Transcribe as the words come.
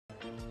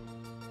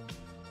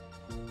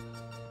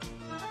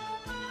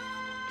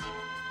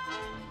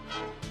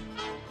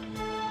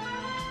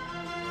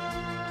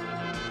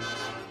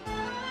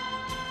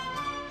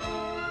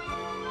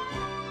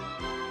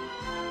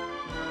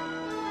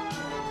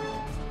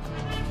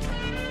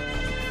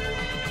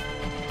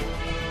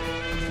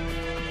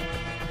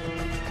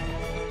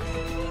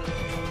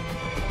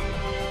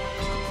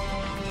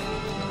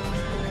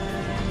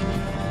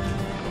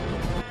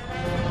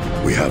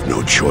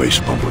no choice,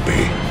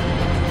 Bumblebee.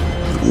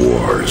 The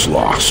war is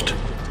lost.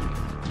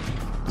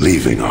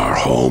 Leaving our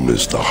home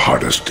is the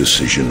hardest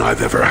decision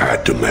I've ever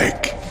had to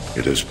make.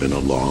 It has been a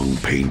long,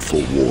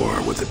 painful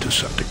war with the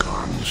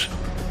Decepticons.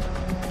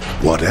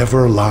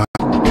 Whatever lies...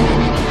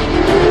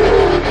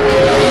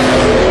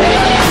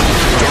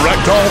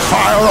 Direct all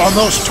fire on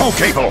those tow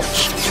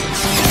cables!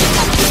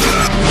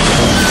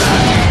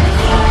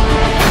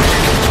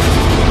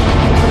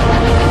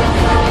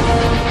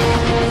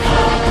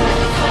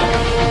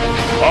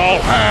 All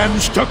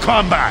hands to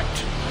combat!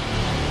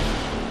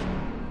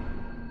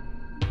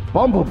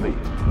 Bumblebee,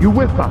 you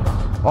with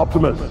us?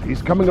 Optimus,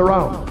 he's coming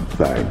around.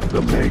 Thank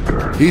the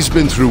Maker. He's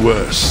been through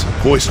worse.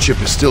 Voice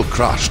chip is still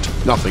crushed.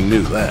 Nothing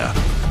new there.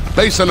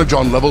 Base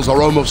energon levels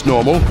are almost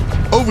normal.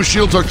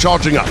 Overshields are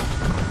charging up.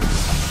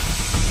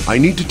 I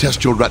need to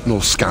test your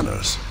retinal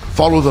scanners.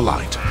 Follow the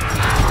light.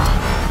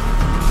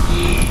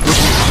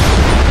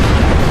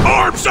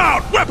 Arms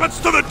out! Weapons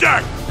to the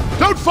deck!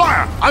 Don't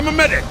fire! I'm a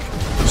medic!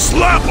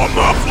 Slap a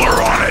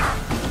muffler on it!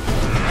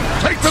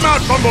 Take them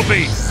out,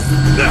 Bumblebee!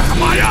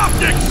 My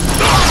optics!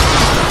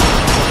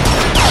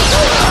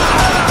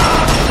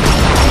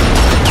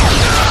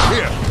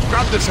 Here,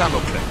 grab this ammo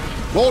clip.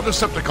 More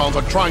Decepticons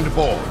are trying to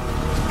board.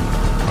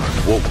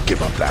 I won't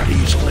give up that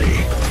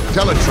easily.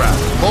 Teletrap,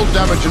 full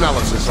damage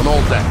analysis on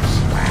all decks.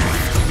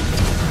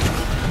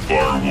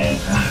 Firewall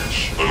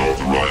breach,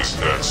 unauthorized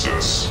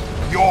access.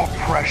 Your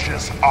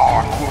precious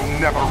Ark will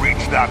never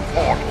reach that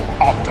portal,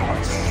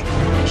 Optimus.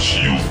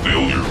 Shield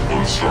failure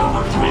on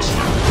starboard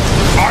thruster.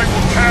 I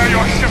will tear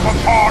your ship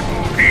apart,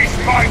 piece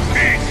by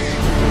piece!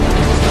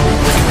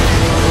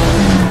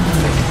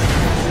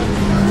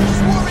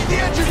 Swarming the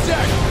engine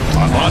deck!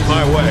 I'm on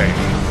my way.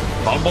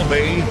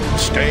 Bumblebee,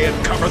 stay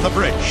and cover the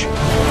bridge.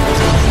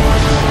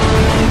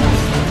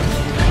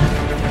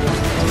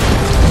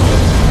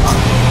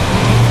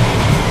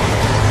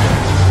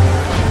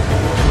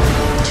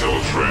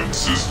 Teletran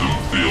system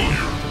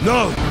failure.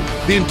 No!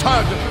 The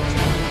entire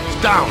division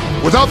is down.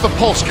 Without the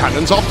pulse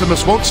cannons,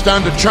 Optimus won't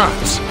stand a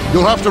chance.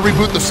 You'll have to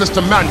reboot the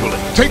system manually.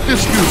 Take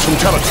this fuse from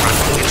Teletran.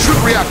 It should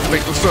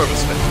reactivate the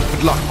service lift.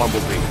 Good luck,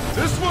 Bumblebee.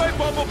 This way,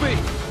 Bumblebee!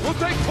 We'll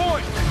take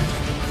point!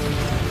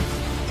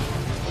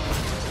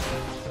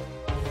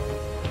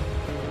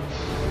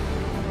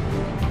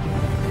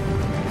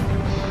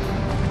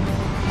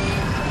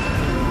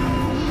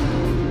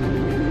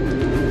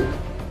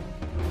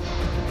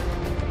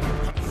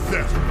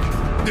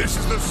 This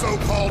is the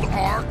so-called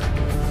Ark?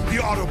 The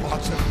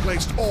Autobots have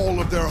placed all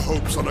of their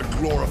hopes on a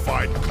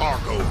glorified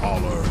cargo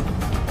hauler.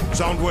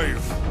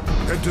 Soundwave,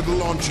 head to the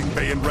launching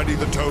bay and ready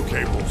the tow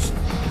cables.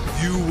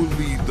 You will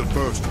lead the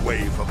first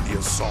wave of the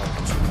assault.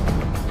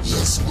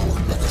 Yes,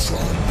 Lord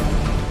Megatron.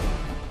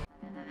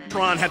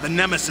 Tron had the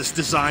Nemesis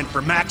designed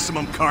for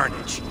maximum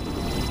carnage.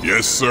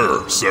 Yes,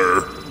 sir,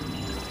 sir.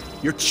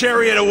 Your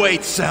chariot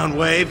awaits,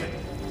 Soundwave.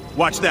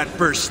 Watch that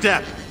first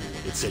step.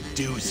 It's a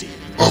doozy.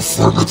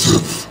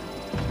 Affirmative.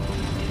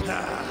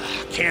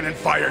 Cannon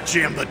fire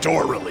jammed the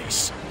door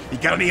release. You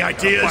got any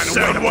ideas?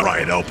 Find a way to pry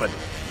it open.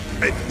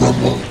 Hey.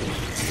 Rumble.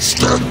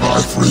 Stand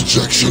by for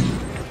ejection.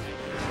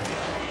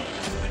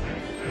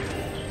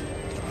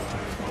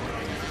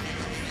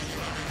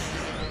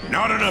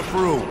 Not enough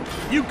room.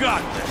 You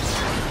got this.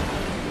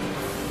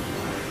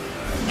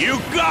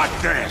 You got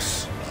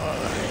this.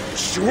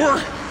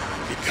 Sure?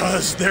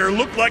 Because there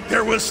looked like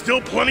there was still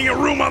plenty of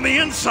room on the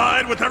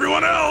inside with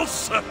everyone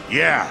else.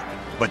 Yeah,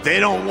 but they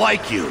don't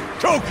like you.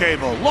 Tow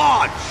cable,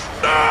 launch!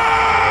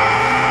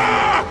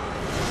 Ah!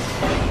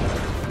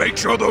 Make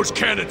sure those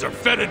cannons are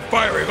fed and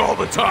firing all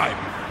the time.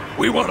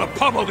 We want to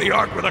pummel the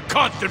Ark with a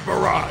constant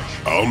barrage.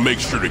 I'll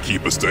make sure to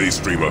keep a steady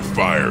stream of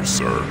fire,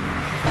 sir.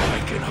 I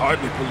can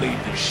hardly believe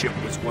this ship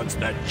was once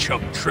that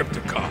chump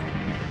Trypticon.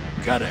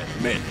 Gotta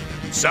admit,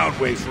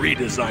 Soundwave's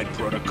redesign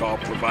protocol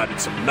provided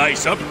some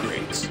nice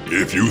upgrades.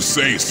 If you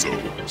say so,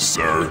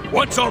 sir.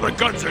 Once all the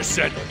guns are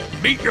set,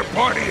 meet your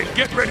party and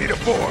get ready to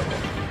board.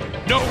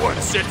 No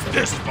one sits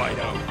this fight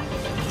out.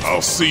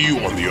 I'll see you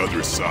on the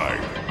other side.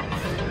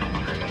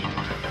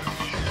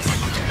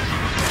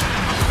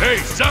 Hey,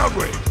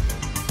 Soundwave!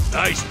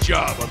 Nice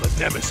job on the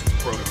Nemesis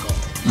protocol.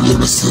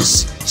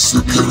 Nemesis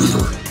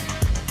superior.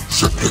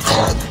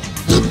 Trypticon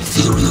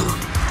inferior.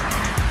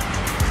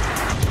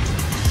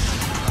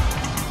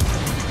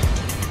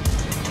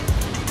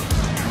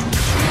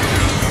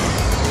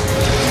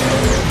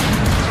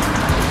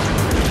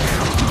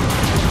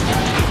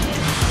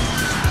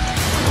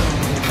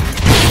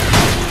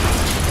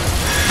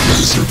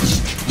 Laser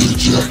beam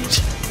eject.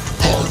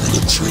 Target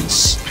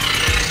entrance.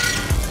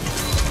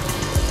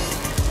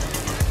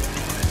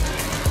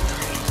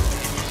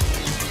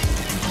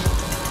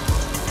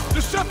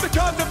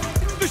 Decepticons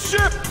have the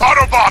ship!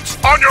 Autobots,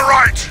 on your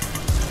right!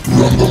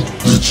 Rumble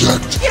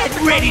eject. Get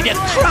ready to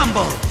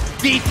crumble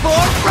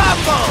before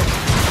rumble!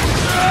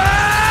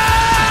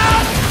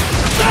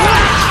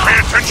 Pay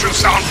attention,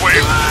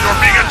 Soundwave! You're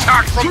being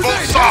attacked from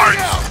both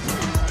sides!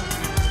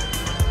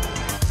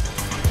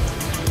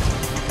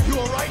 You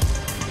alright?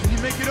 Can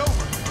you make it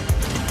over?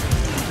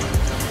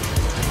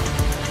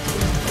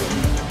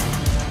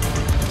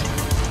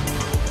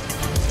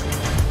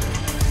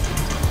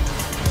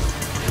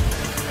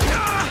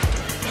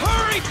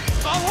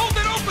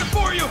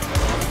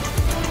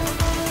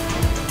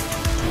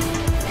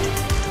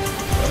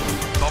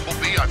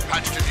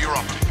 fiber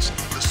optics.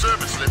 The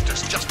service lift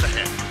is just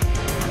ahead.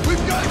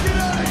 We've got to get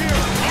out of here!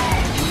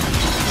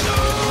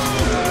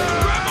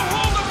 Grab a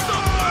hold of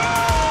something!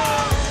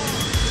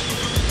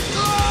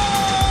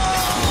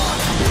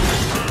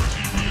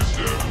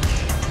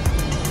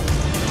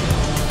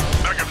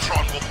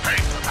 Megatron will pay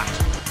for that.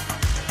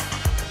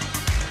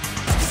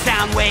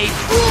 Soundwave.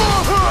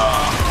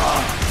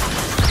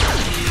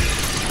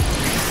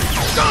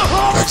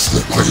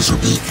 Excellent laser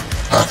beak.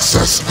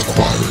 Access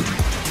acquired.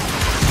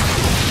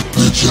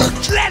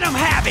 Eject. Let him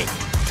have it!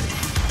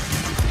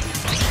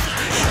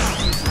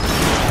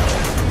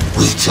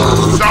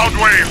 Return.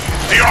 Soundwave!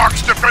 The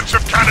Ark's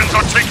defensive cannons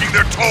are taking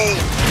their toll!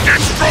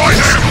 Destroy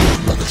them!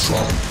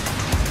 Megatron.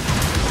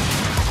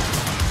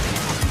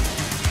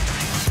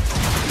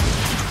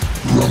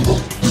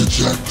 Rumble.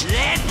 Eject.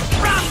 Let's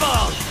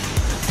rumble!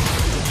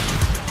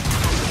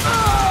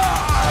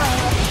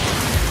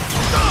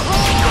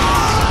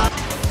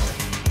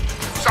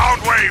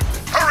 Soundwave!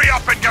 Hurry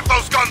up and get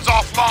those guns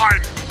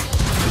offline!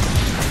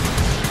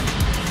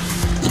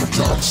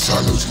 Energon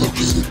silos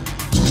located.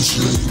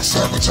 Initiating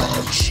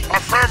sabotage.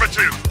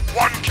 Affirmative!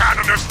 One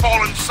cannon has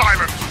fallen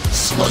silent!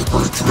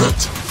 Sniper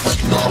threat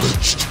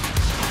acknowledged.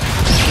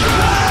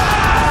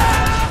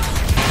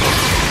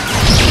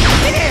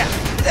 Yeah!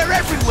 They're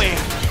everywhere!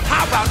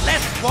 How about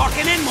less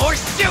walking and more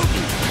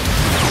shooting?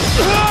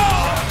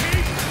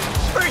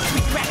 First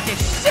we crack the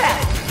shell,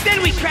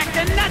 then we crack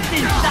the nuts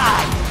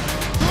inside!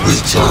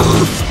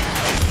 Return.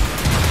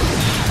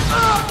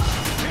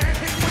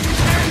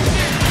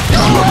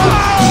 Rumble.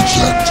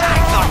 Eject. I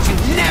thought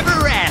you'd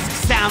never ask,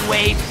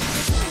 Soundwave!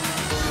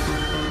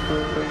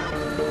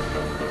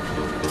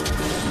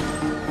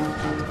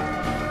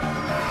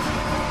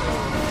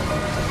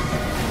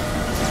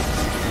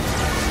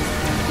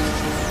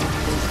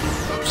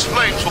 Those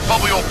flames will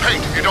bubble your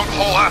paint if you don't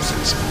haul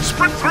asses.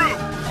 Sprint through!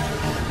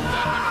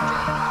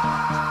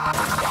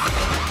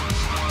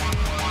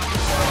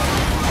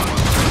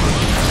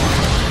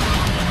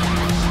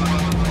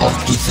 All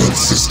defense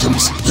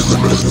systems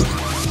eliminated.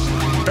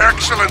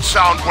 Excellent,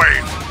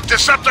 Soundwave!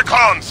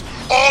 Decepticons!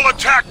 All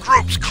attack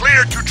groups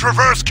cleared to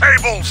traverse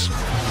cables!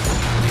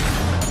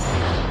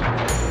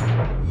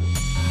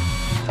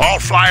 All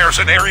flyers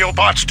and aerial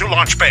bots to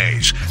launch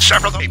bays.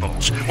 Sever the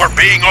cables. We're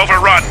being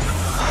overrun.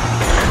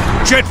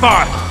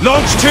 Jetfire!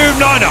 Launch tube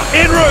 9er!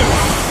 En route!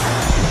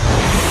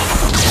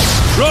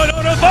 Right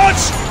on the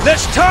bots!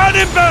 Let's turn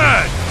and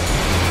burn!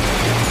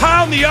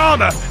 Pound the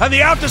armor, and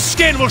the outer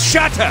skin will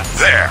shatter!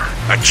 There,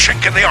 a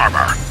chink in the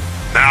armor.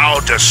 Now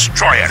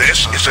destroy it.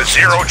 This is a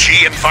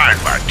zero-G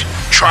environment.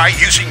 Try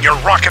using your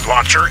rocket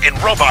launcher in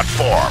robot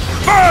form.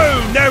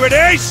 Boom! There it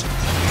is!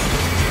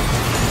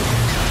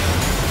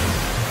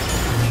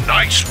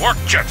 Nice work,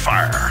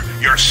 Jetfire.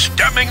 You're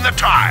stemming the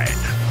tide.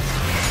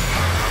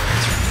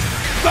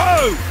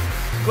 Go!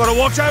 Gotta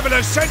watch over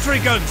those sentry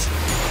guns!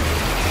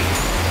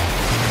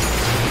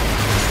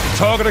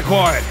 Target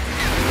acquired.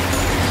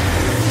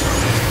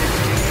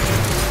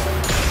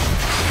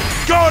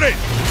 Got it!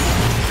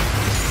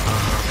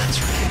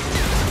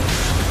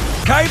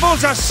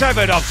 Cables are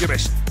severed,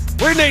 Optimus.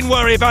 We needn't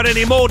worry about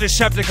any more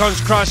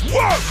Decepticons crushed.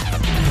 Whoa!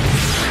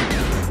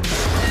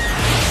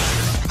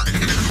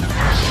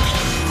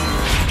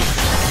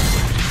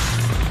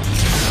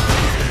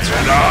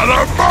 Get out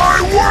of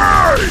my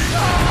way!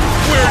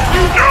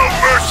 No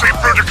mercy,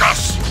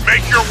 Bruticus!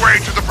 Make your way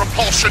to the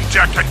propulsion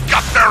deck and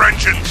gut their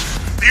engines!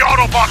 The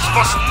Autobots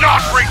must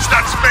not reach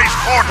that space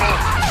portal!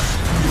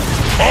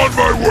 On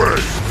my way!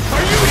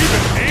 Are you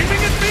even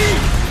aiming at me?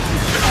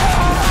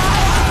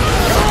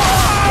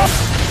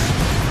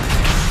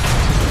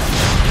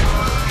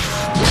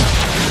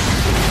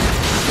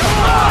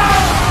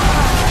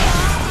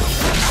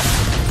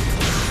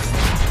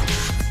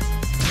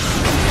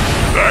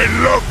 I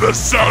love the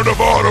sound of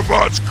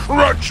Autobots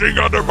crunching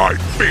under my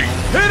feet!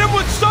 Hit him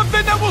with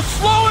something that will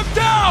slow him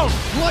down!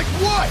 Like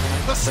what?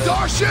 A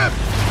starship?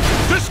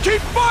 Just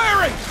keep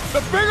firing!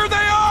 The bigger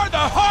they are, the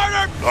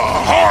harder... The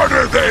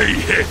harder they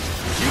hit!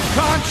 You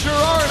cons sure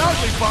are an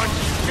ugly bunch!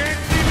 Can't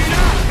see me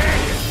now, can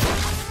you?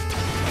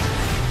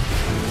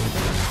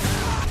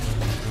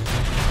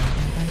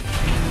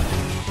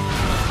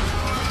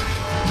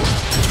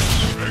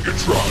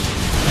 Megatron!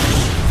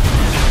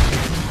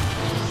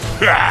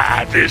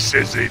 Ah, this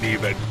isn't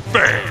even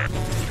fair!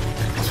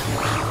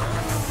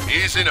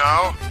 Easy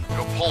now.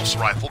 Your pulse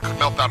rifle could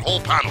melt that whole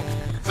panel.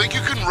 Think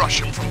you can rush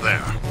him from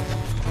there?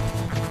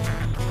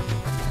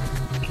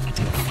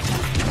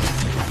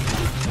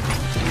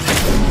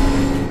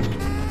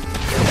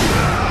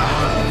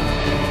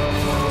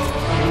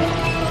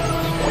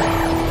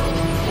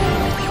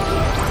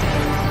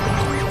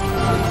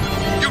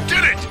 You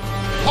did it!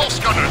 Pulse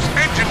gunners,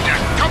 engine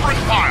deck, cover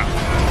and fire!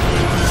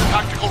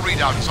 Tactical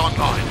readout is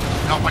online.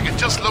 Now if I can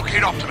just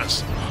locate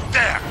Optimus.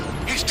 There!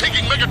 He's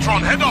taking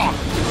Megatron head on!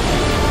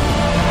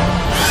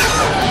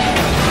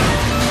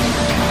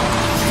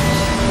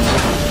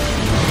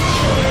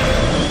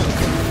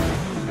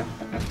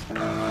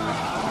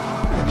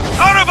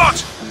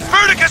 Autobots!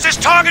 Bruticus is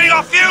targeting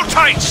our fuel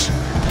tanks!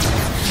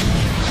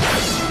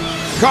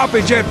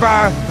 Copy,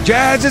 Jetfire.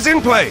 Jazz is in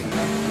play.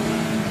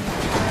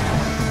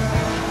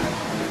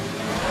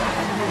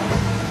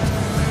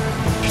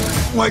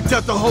 Wiped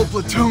out the whole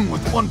platoon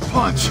with one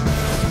punch.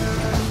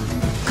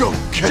 Go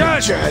get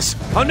him, Jazz.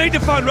 I need to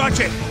find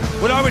Ratchet.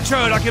 When I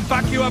return, I can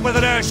back you up with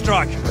an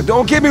airstrike.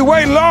 Don't keep me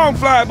waiting long,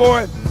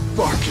 Flyboy.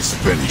 Bark is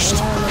finished.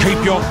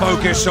 Keep your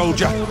focus,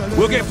 soldier.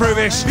 We'll get through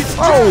this.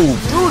 Oh,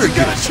 Bruder,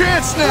 got a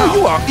chance now.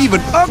 You are even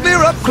uglier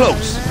up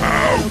close.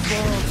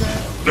 Ouch!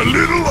 The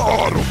little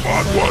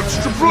Autobot wants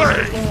to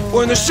play.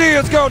 When the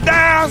shields go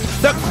down,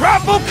 the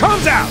grapple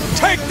comes out.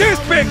 Take this,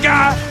 big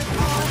guy.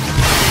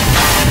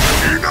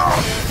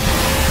 Enough!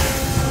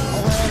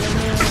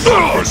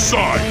 Other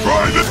side,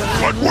 Private.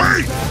 But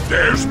wait,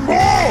 there's more.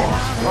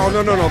 Oh,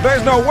 no.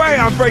 There's no way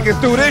I'm breaking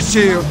through this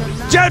shield.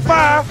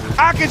 Jetfire,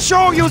 I can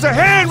sure use a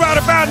hand right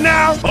about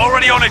now.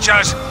 Already on it,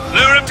 Jazz.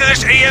 Lure him to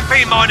this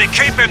EMP mine and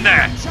keep him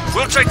there.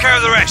 We'll take care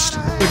of the rest.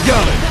 The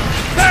gun.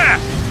 There!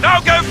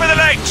 Now go for the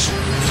legs!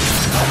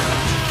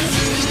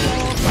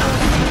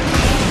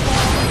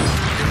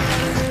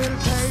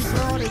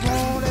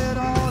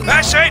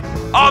 That's it!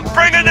 I'm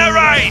bringing the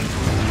rain!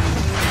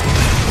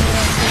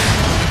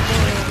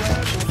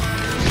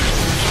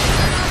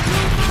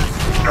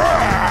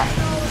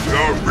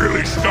 You're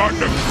really starting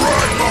to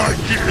grind my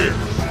gear.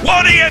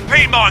 One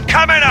EMP mine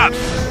coming up!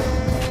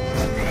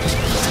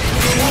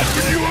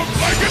 Open you up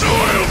like an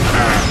oil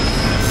can.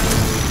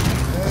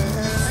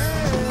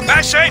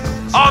 That's it!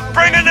 I'm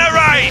bringing the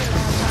rain! Is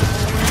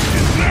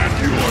that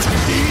your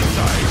teeth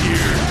I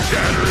hear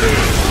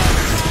chattering?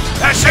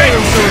 That's it!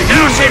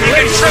 Now see if you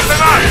can trip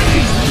him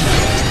up!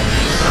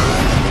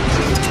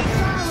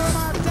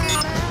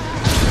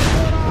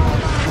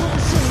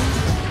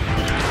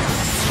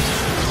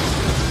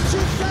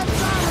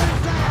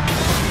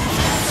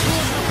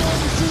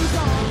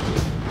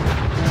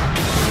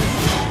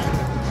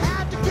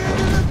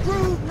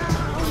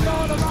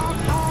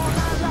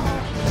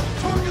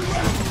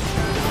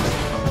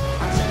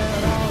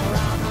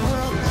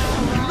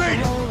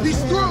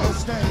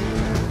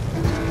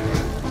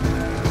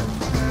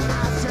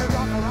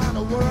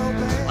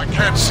 I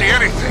can't see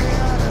anything,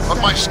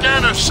 but my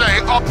scanners say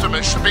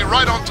Optimus should be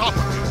right on top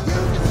of me.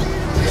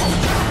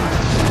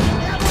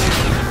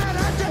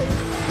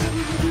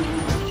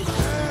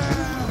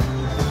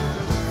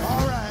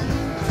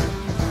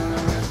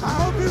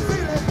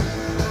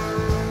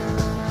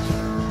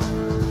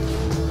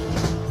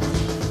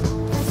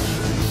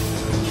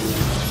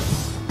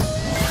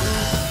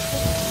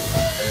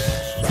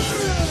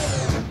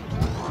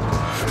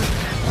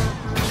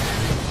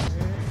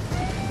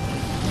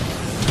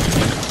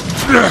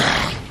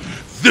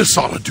 This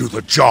ought to do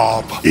the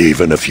job.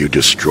 Even if you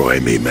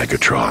destroy me,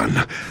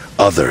 Megatron,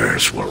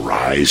 others will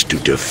rise to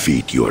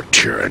defeat your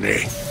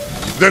tyranny.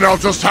 Then I'll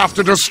just have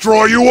to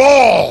destroy you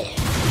all!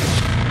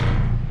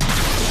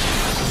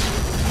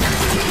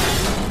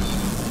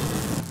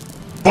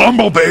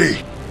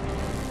 Bumblebee!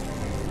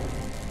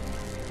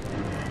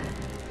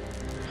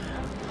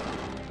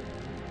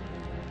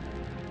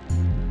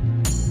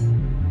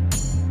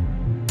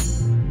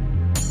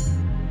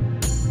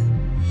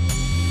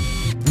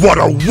 What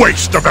a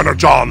waste of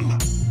energon!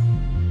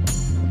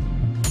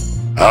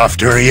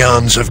 After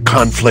eons of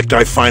conflict,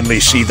 I finally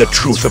see the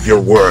truth of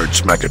your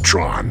words,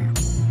 Megatron.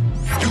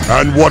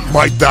 And what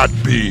might that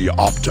be,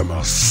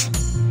 Optimus?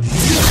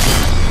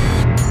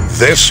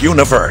 This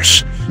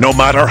universe, no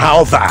matter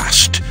how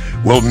vast,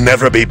 will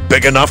never be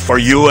big enough for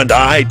you and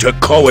I to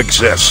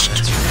coexist.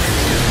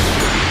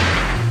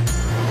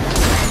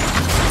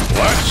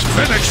 Let's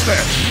finish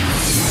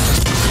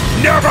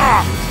this! Never!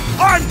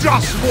 I'm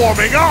just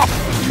warming up!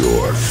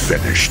 You're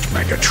finished,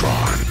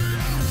 Megatron.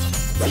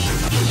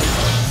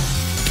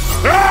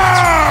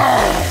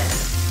 Ah!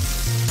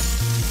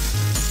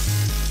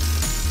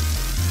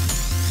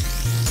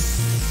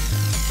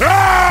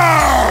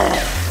 Ah!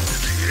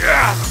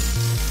 Yeah!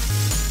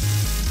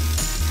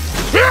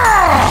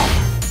 Yeah!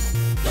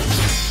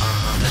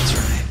 That's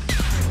right.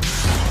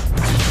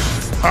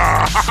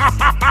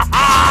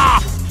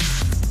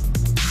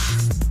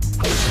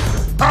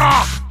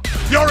 Ah!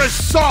 You're as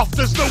soft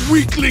as the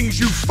weaklings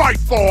you fight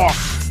for!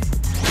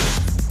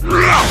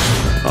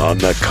 On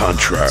the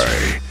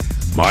contrary,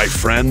 my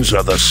friends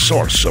are the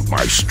source of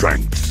my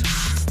strength.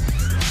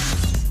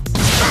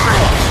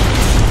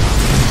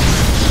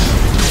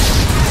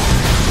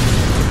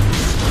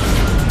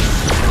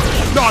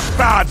 Not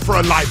bad for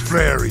a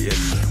librarian.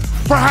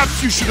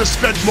 Perhaps you should have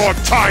spent more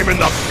time in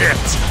the pit.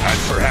 And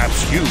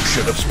perhaps you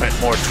should have spent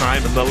more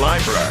time in the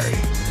library.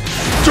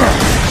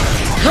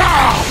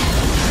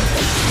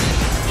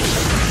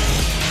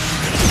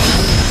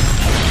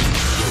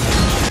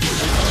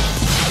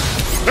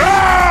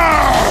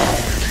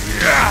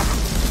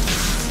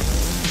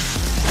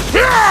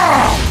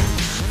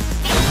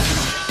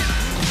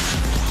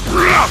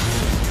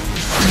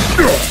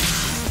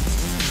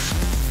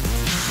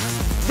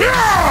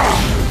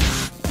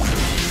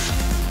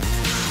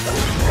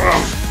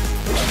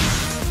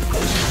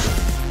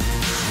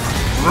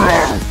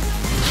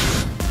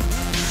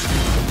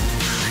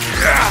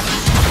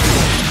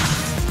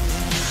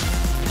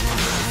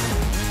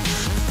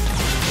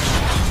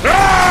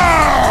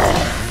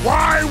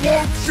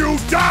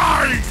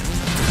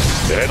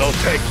 It'll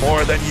take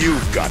more than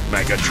you've got,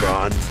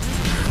 Megatron.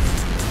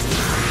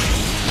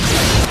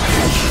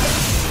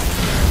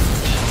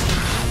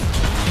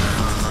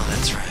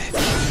 That's right.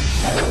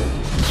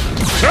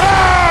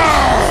 Ah!